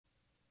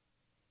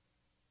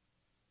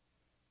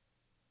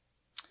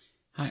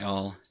Hi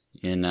all.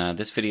 In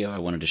this video I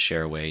wanted to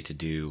share a way to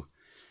do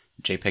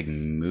JPEG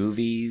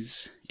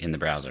movies in the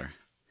browser.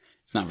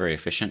 It's not very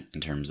efficient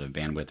in terms of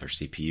bandwidth or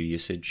CPU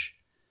usage,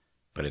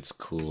 but it's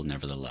cool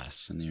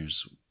nevertheless, and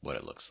here's what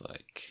it looks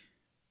like.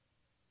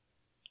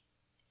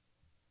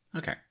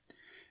 Okay,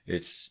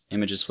 it's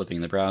images flipping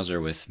in the browser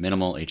with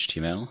minimal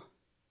HTML.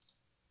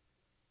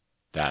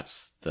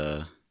 That's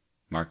the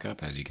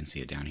markup, as you can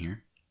see it down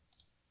here.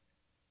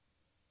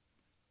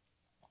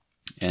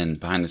 And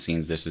behind the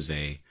scenes, this is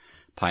a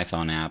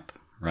Python app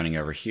running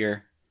over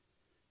here,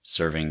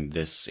 serving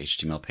this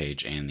HTML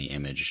page and the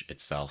image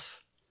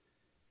itself.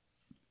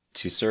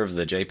 To serve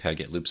the JPEG,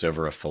 it loops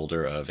over a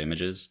folder of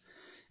images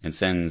and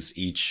sends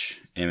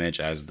each image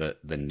as the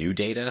new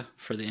data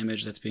for the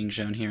image that's being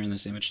shown here in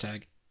this image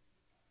tag.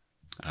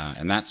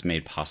 And that's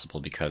made possible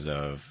because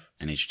of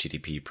an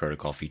HTTP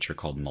protocol feature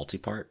called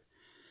multipart,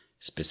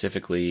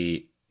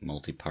 specifically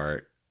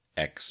multipart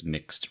X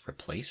mixed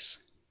replace.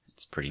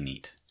 It's pretty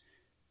neat.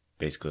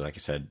 Basically, like I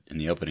said in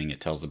the opening,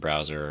 it tells the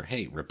browser,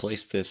 hey,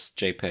 replace this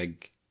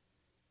JPEG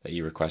that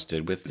you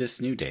requested with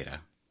this new data.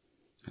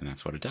 And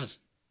that's what it does.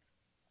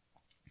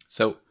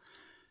 So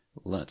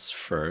let's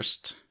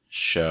first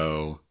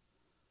show,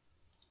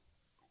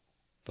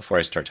 before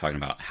I start talking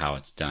about how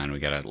it's done, we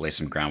got to lay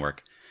some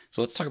groundwork.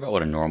 So let's talk about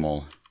what a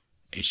normal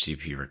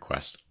HTTP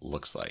request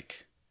looks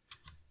like.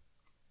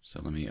 So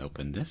let me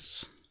open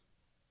this.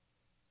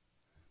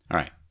 All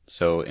right,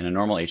 so in a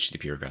normal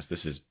HTTP request,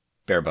 this is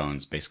bare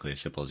bones, basically as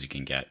simple as you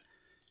can get.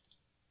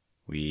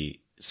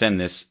 We send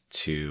this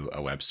to a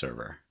web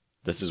server.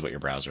 This is what your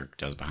browser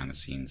does behind the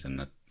scenes in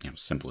the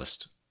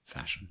simplest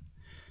fashion.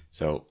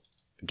 So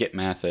get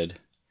method,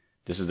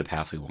 this is the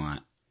path we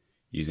want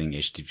using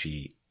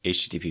HTTP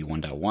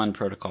 1.1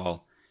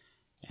 protocol,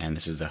 and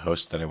this is the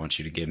host that I want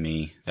you to give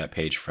me that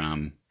page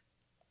from.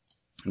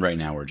 Right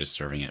now we're just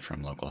serving it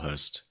from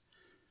localhost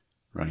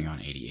running on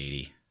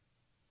 8080.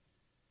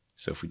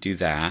 So if we do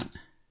that,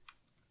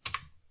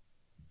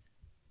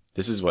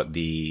 this is what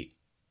the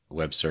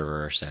web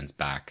server sends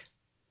back.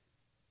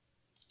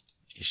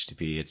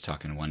 HTTP, it's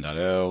talking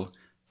 1.0,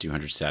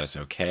 200 status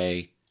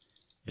OK.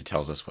 It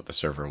tells us what the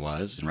server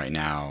was, and right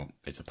now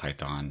it's a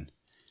Python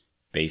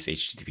base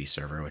HTTP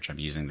server, which I'm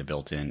using the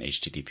built-in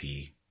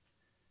HTTP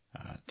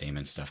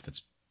daemon stuff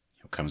that's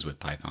comes with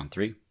Python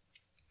 3.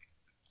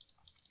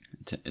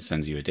 It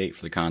sends you a date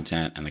for the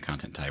content and the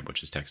content type,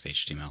 which is text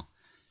HTML.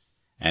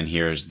 And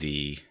here's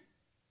the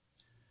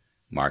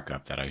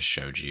markup that I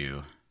showed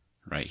you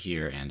right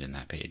here and in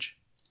that page.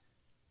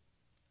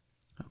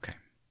 Okay.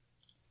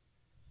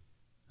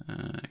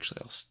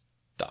 Actually, I'll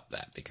stop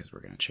that because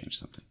we're going to change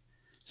something.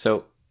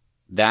 So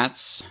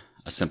that's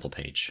a simple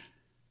page,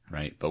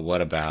 right? But what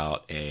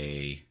about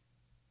a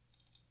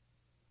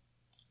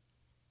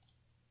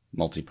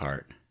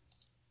multipart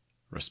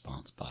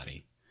response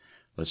body?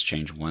 Let's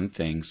change one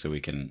thing so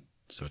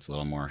it's a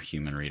little more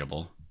human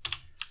readable.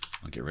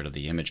 I'll get rid of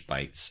the image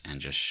bytes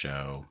and just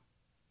show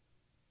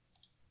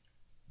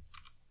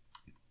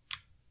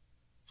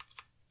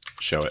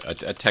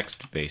it a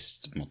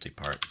text-based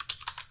multipart.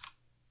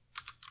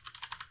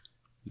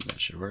 That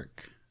should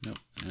work. Nope.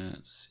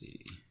 Let's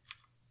see.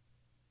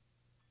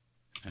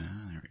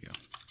 There we go.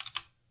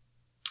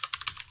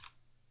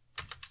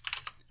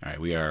 All right,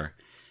 we are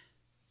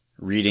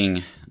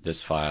reading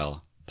this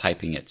file,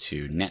 piping it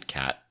to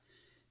Netcat.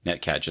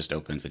 Netcat just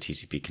opens a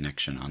TCP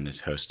connection on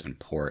this host and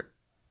port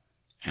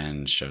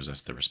and shows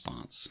us the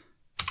response.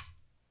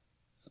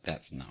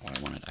 That's not what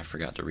I wanted. I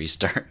forgot to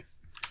restart.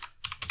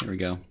 There we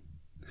go.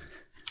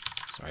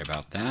 Sorry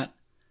about that.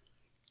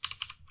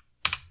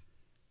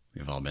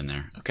 We've all been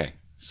there. Okay,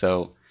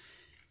 so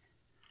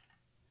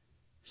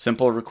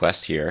simple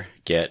request here,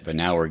 get, but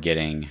now we're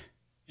getting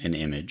an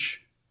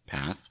image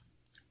path.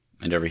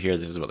 And over here,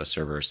 this is what the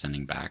server is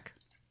sending back.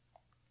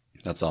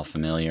 That's all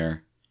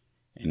familiar.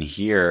 And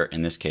here,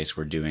 in this case,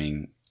 we're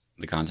doing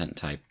the content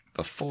type.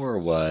 Before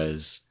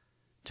was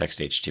text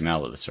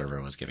HTML that the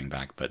server was giving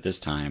back, but this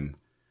time,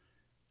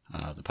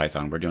 the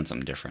Python, we're doing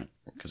something different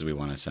because we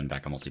want to send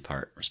back a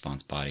multipart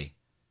response body.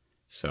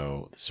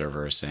 So the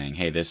server is saying,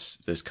 hey,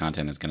 this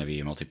content is going to be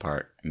a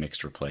multipart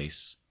mixed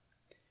replace.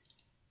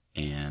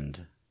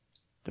 And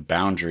the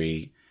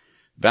boundary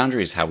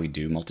is how we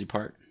do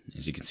multipart.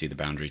 As you can see, the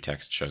boundary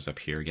text shows up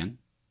here again.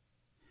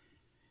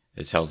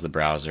 It tells the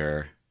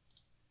browser,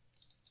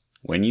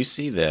 when you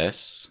see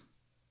this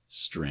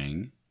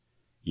string,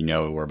 you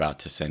know we're about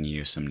to send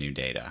you some new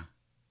data.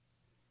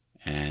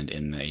 And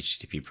in the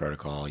HTTP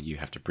protocol, you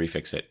have to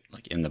prefix it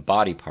like in the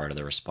body part of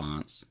the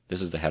response.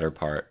 This is the header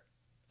part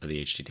of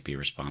the HTTP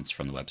response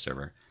from the web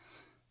server.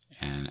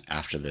 And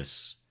after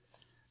this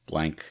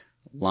blank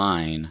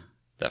line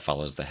that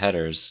follows the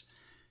headers,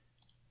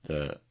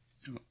 you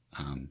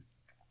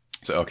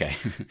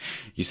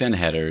send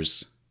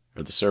headers,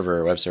 or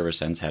the web server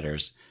sends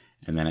headers,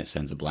 and then it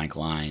sends a blank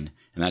line,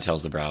 and that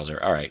tells the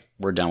browser, all right,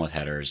 we're done with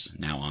headers,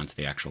 now on to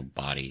the actual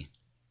body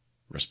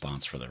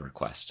response for the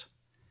request.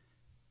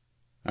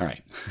 All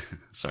right,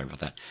 sorry about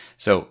that.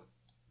 So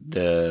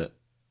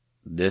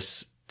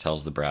this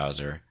tells the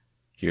browser,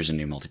 here's a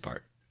new multipart.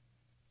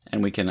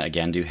 And we can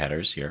again do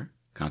headers here.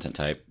 Content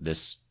type,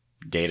 this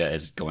data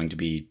is going to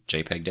be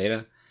JPEG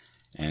data,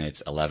 and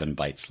it's 11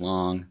 bytes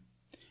long.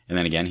 And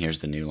then again, here's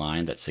the new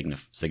line that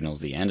signals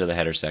the end of the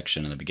header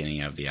section and the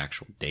beginning of the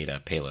actual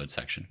data payload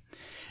section.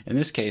 In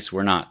this case,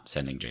 we're not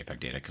sending JPEG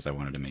data because I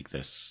wanted to make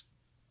this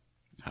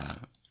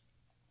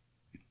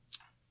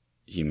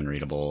human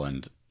readable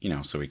and,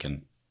 so we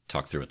can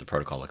talk through what the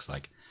protocol looks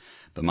like.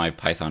 But my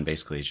Python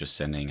basically is just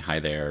sending hi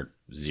there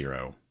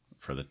 0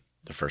 for the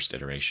first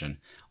iteration,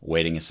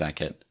 waiting a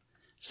second,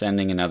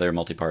 sending another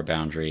multipart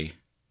boundary,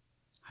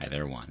 hi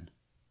there 1,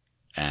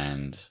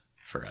 and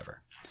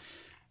forever.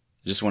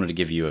 I just wanted to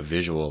give you a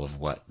visual of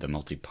what the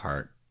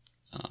multipart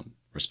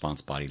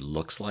response body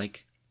looks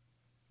like.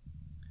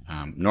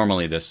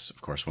 Normally this,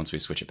 of course, once we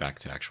switch it back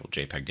to actual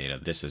JPEG data,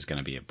 this is going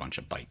to be a bunch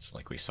of bytes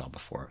like we saw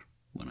before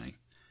when I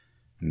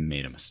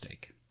made a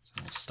mistake. So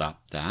I'll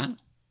stop that.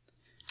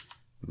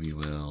 We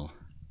will,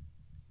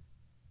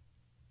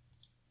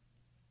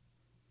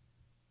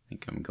 I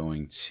think I'm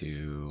going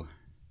to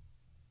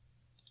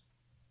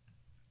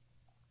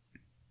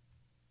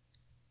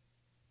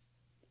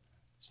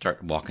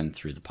start walking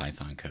through the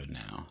Python code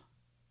now.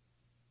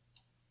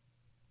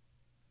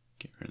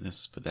 Get rid of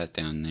this, put that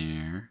down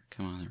there.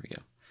 Come on, there we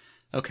go.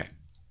 Okay.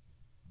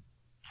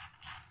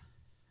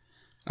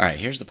 All right,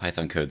 here's the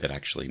Python code that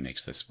actually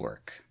makes this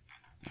work.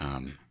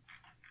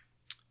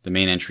 The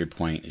main entry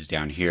point is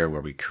down here where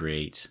we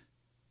create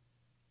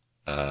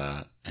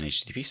an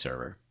HTTP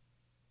server.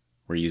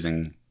 We're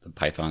using the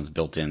Python's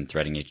built-in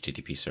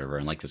ThreadingHTTPServer,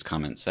 and like this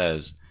comment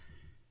says,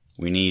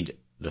 we need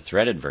the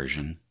threaded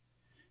version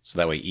so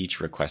that way each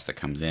request that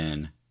comes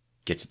in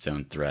gets its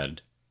own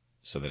thread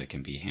so that it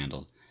can be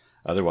handled.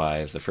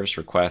 Otherwise, the first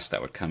request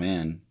that would come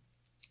in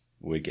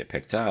would get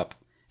picked up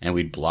and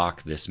we'd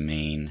block this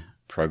main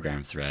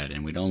program thread,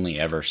 and we'd only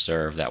ever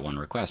serve that one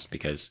request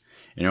because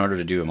in order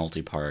to do a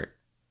multipart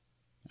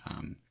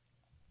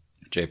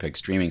JPEG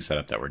streaming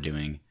setup that we're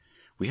doing,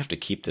 we have to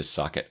keep this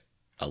socket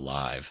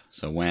alive.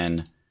 So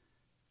when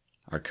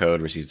our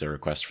code receives a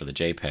request for the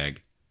JPEG,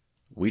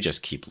 we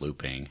just keep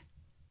looping,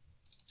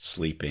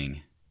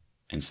 sleeping,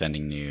 and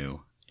sending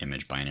new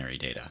image binary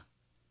data.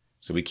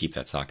 So we keep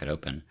that socket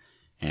open.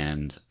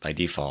 And by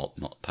default,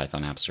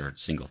 Python apps are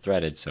single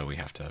threaded, so we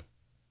have to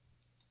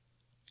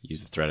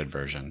use the threaded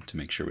version to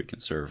make sure we can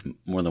serve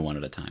more than one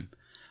at a time.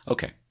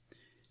 Okay.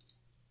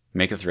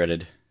 Make a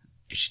threaded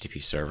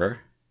HTTP server.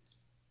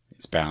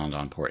 It's bound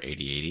on port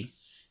 8080,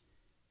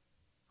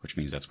 which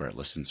means that's where it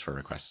listens for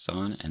requests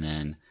on. And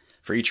then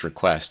for each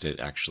request, it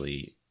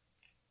actually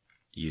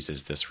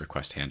uses this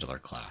request handler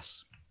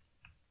class.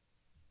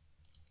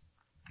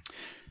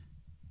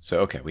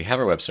 So, okay, we have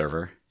our web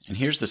server, and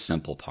here's the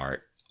simple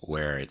part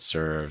where it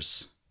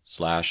serves /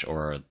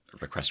 or a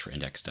request for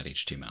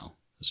index.html.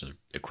 Those are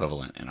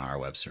equivalent in our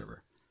web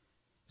server.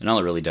 And all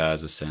it really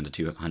does is send a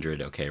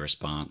 200 OK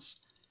response,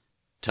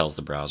 tells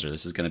the browser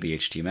this is going to be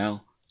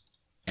HTML,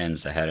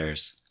 ends the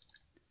headers,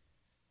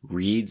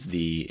 reads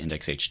the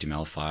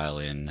index.html file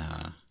in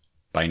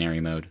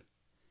binary mode,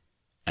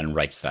 and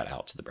writes that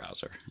out to the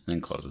browser, and then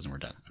closes and we're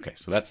done. Okay,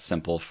 so that's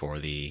simple for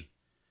the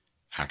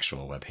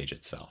actual web page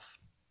itself.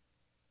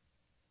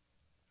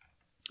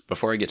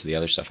 Before I get to the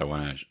other stuff, I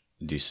want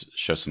to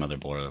show some other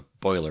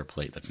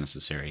boilerplate that's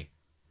necessary.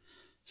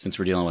 Since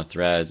we're dealing with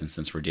threads and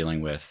since we're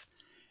dealing with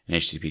an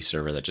HTTP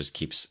server that just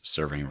keeps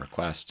serving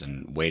requests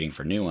and waiting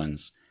for new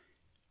ones,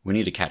 we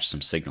need to catch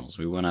some signals.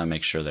 We want to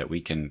make sure that we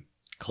can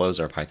close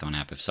our Python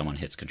app if someone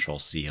hits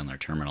Control-C on their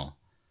terminal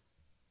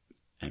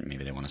and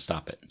maybe they want to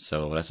stop it.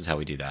 So this is how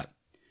we do that.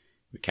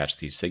 We catch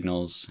these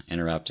signals,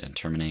 interrupt and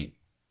terminate,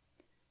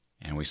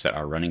 and we set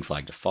our running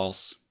flag to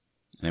false,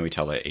 and then we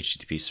tell the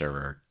HTTP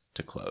server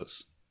to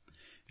close.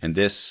 And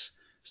this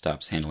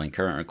stops handling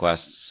current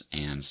requests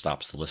and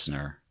stops the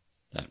listener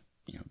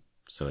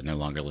so it no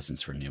longer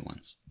listens for new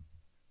ones.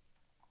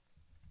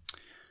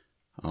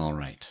 All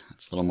right,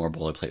 that's a little more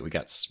boilerplate. We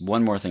got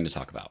one more thing to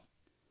talk about.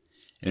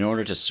 In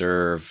order to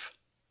serve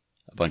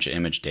a bunch of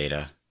image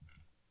data,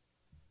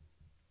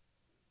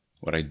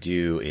 what I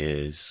do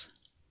is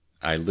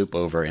I loop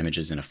over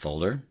images in a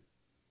folder,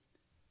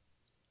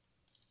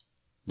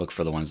 look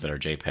for the ones that are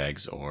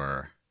JPEGs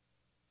or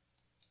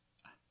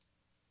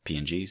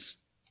PNGs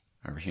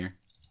over here.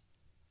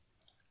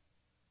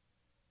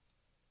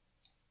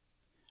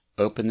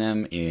 Open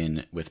them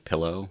with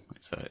Pillow.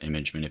 It's an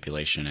image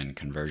manipulation and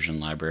conversion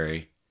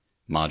library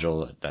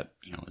module that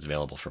is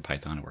available for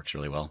Python. It works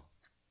really well.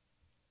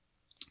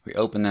 We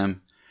open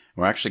them.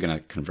 We're actually going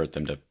to convert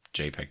them to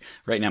JPEG.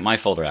 Right now, my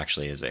folder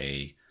actually is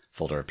a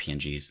folder of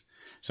PNGs,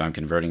 so I'm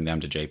converting them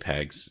to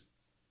JPEGs.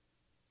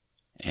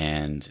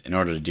 And in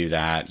order to do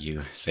that,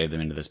 you save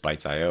them into this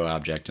bytes.io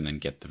object and then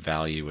get the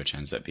value, which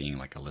ends up being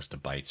like a list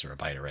of bytes or a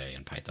byte array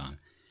in Python.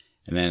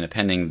 And then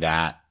appending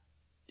that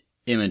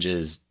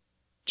images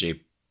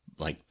JPEG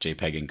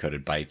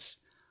encoded bytes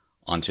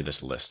onto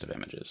this list of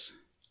images.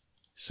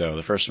 So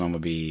the first one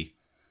would be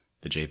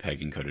the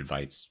JPEG encoded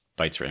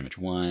bytes for image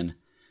 1.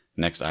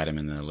 The next item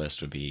in the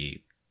list would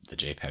be the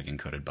JPEG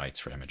encoded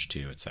bytes for image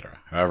 2, etc.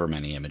 However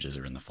many images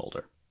are in the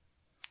folder.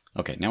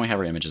 Okay, now we have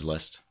our images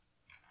list.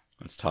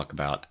 Let's talk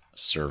about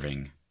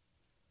serving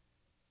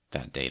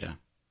that data.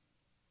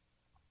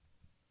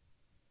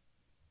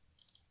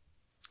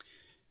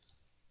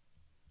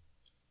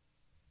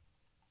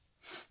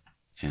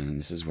 And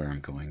this is where I'm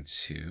going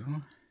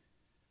to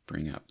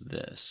bring up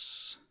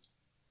this.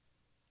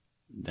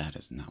 That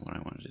is not what I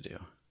wanted to do.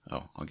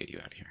 Oh, I'll get you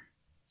out of here.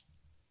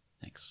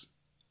 Thanks.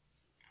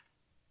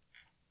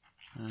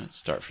 Let's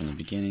start from the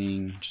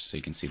beginning, just so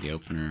you can see the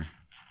opener.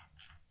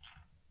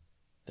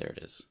 There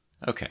it is.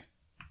 Okay.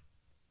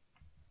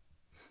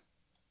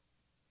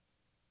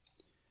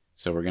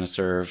 So we're going to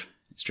serve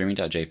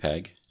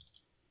streaming.jpg.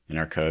 In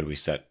our code, we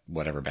set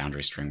whatever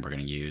boundary string we're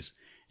going to use.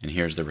 And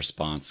here's the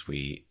response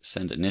we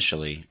send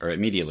initially, or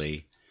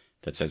immediately,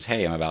 that says,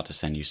 hey, I'm about to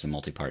send you some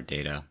multipart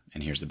data,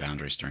 and here's the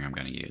boundary string I'm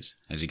going to use.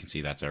 As you can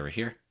see, that's over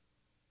here,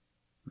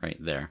 right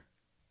there.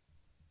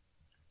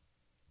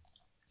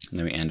 And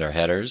then we end our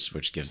headers,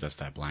 which gives us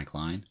that blank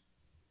line.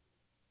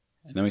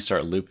 And then we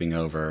start looping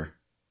over,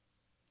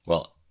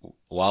 well,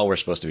 while we're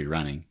supposed to be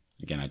running,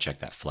 again, I check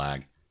that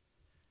flag,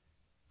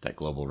 that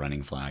global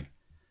running flag.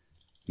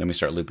 Then we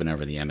start looping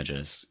over the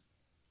images.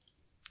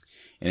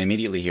 And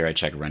immediately here I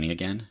check running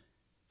again,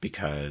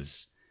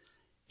 because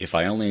if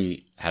I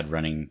only had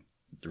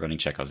the running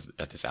check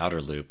at this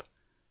outer loop,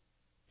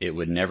 it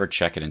would never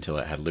check it until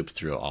it had looped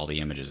through all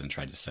the images and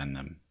tried to send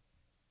them.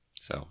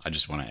 So I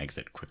just want to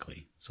exit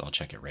quickly. So I'll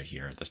check it right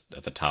here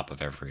at the top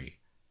of every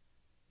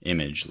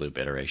image loop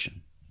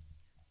iteration.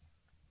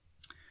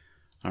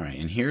 All right,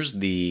 and here's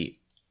the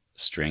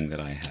string that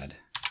I had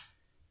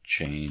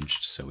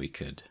changed so we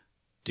could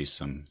do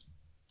some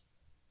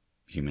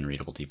human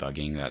readable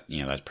debugging.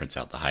 That prints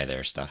out the hi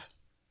there stuff.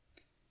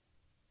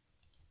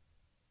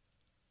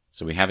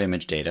 So we have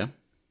image data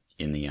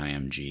in the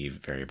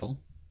img variable.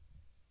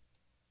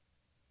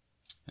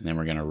 And then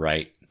we're going to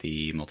write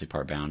the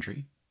multipart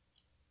boundary.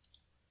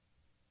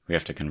 We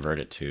have to convert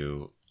it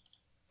to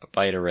a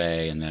byte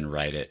array and then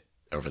write it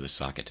over the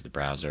socket to the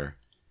browser.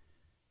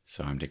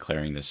 So I'm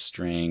declaring this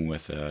string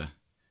with a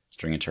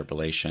string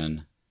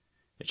interpolation.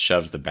 It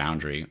shoves the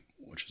boundary,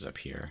 which is up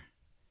here,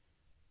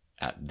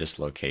 at this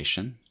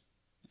location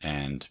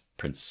and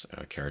prints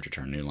a carriage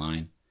return new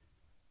line,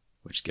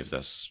 which gives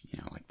us,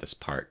 like this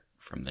part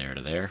from there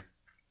to there.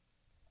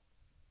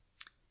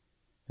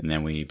 And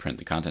then we print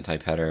the content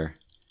type header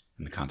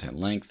and the content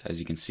length, as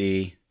you can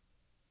see.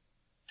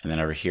 And then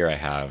over here I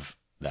have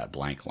that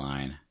blank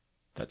line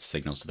that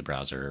signals to the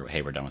browser,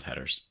 hey, we're done with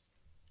headers.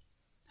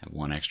 I have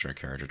one extra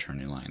carriage return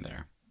new line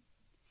there.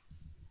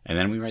 And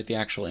then we write the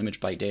actual image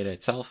byte data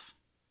itself.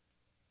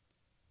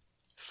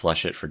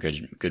 Flush it for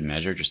good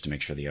measure, just to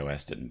make sure the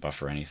OS didn't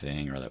buffer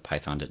anything or that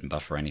Python didn't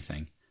buffer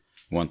anything.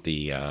 We want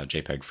the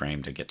JPEG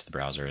frame to get to the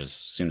browser as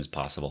soon as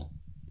possible.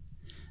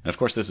 And of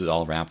course, this is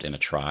all wrapped in a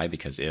try,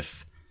 because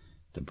if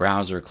the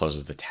browser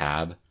closes the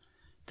tab,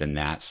 then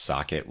that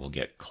socket will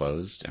get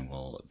closed and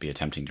we'll be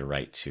attempting to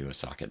write to a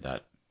socket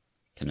that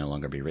can no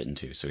longer be written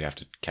to. So we have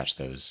to catch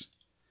those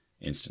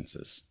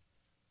instances.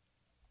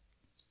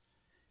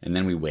 And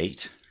then we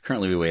wait.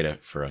 Currently we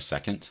wait for a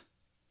second.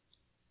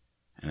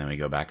 And then we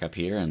go back up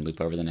here and loop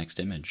over the next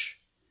image.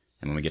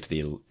 And when we get to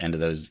the end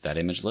of that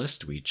image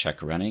list, we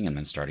check running and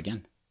then start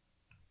again.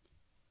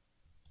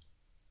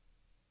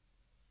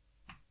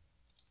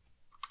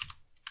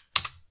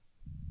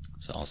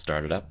 So I'll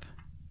start it up.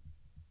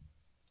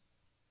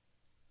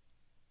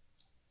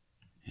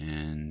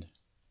 And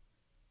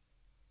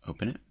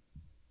open it.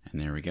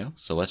 And there we go.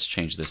 So let's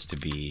change this to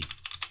be,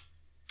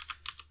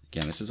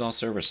 again, this is all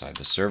server side.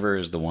 The server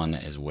is the one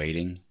that is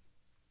waiting,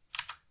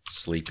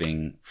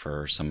 sleeping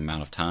for some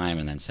amount of time,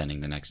 and then sending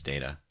the next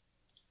data.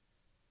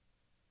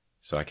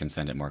 So I can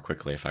send it more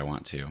quickly if I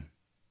want to,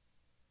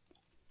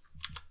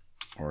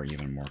 or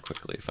even more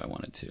quickly if I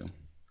wanted to.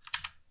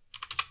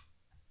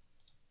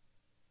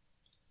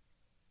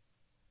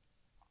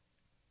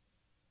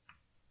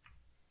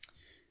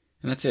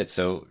 And that's it.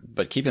 So,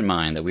 but keep in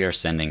mind that we are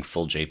sending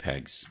full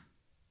JPEGs.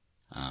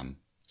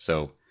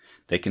 So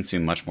they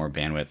consume much more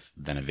bandwidth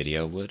than a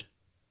video would.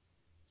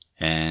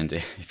 And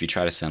if you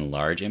try to send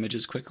large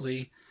images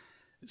quickly,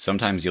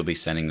 sometimes you'll be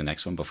sending the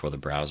next one before the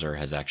browser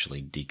has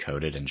actually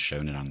decoded and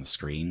shown it on the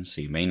screen.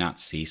 So you may not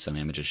see some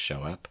images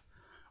show up,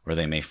 or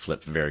they may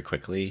flip very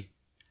quickly.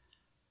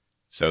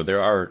 So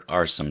there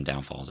are some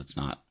downfalls. It's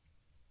not,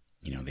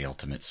 the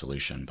ultimate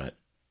solution, but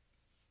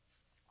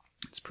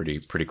it's pretty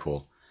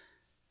cool.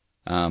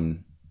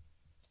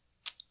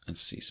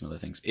 Let's see some other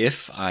things.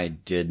 If I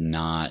did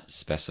not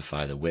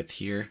specify the width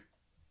here,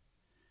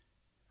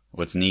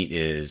 what's neat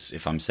is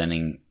if I'm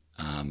sending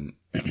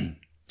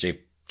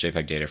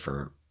JPEG data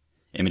for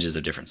images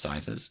of different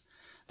sizes,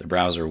 the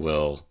browser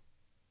will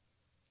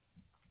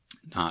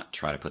not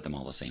try to put them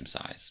all the same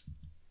size.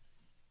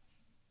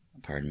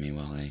 Pardon me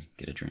while I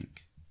get a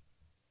drink.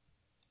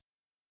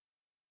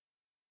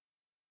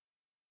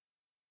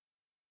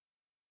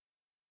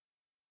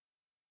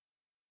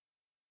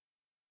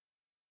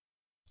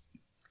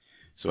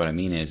 So what I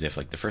mean is, if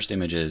like the first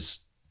image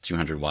is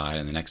 200 wide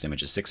and the next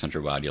image is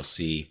 600 wide, you'll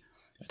see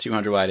a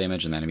 200 wide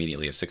image and then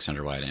immediately a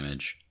 600 wide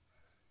image.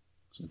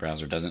 So the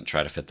browser doesn't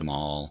try to fit them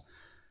all,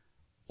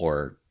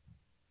 or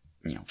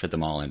fit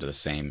them all into the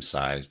same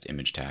sized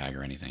image tag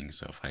or anything.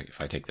 So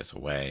if I take this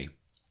away,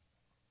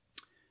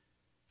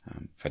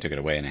 if I took it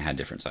away and it had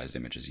different sized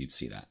images, you'd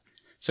see that.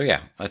 So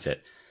yeah, that's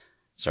it.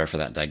 Sorry for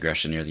that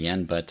digression near the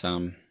end, but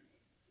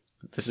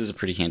this is a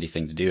pretty handy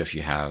thing to do if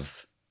you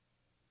have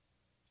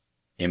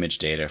image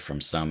data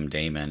from some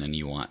daemon and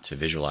you want to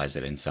visualize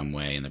it in some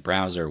way in the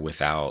browser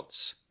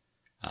without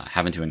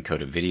having to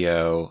encode a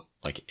video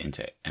like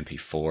into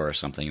MP4 or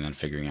something and then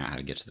figuring out how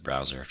to get to the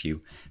browser. If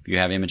you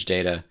have image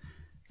data,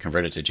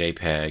 convert it to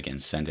JPEG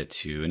and send it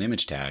to an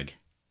image tag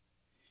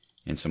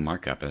in some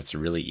markup. That's a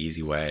really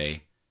easy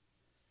way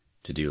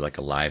to do like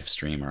a live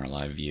stream or a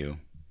live view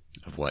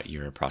of what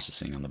you're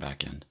processing on the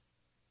back end.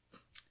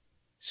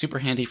 Super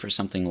handy for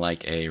something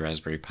like a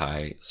Raspberry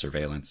Pi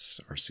surveillance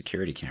or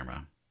security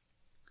camera.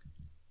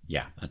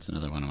 Yeah, that's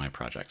another one of my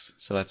projects.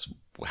 So that's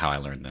how I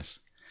learned this.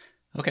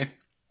 Okay.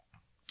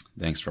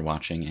 Thanks for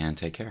watching and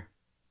take care.